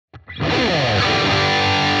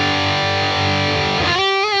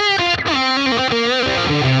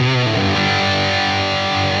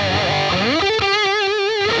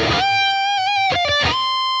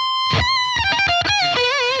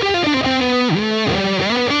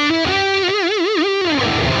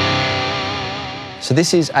So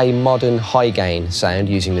this is a modern high gain sound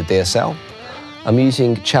using the DSL. I'm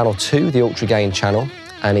using channel 2, the ultra gain channel,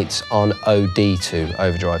 and it's on OD2,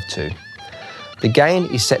 overdrive 2. The gain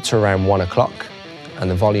is set to around 1 o'clock, and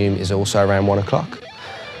the volume is also around 1 o'clock.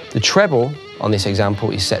 The treble on this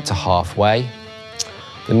example is set to halfway.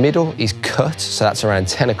 The middle is cut, so that's around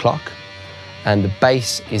 10 o'clock, and the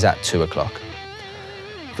bass is at 2 o'clock.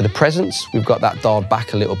 For the presence, we've got that dialed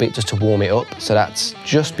back a little bit just to warm it up, so that's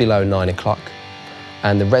just below 9 o'clock,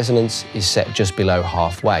 and the resonance is set just below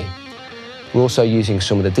halfway. We're also using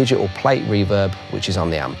some of the digital plate reverb, which is on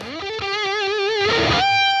the amp.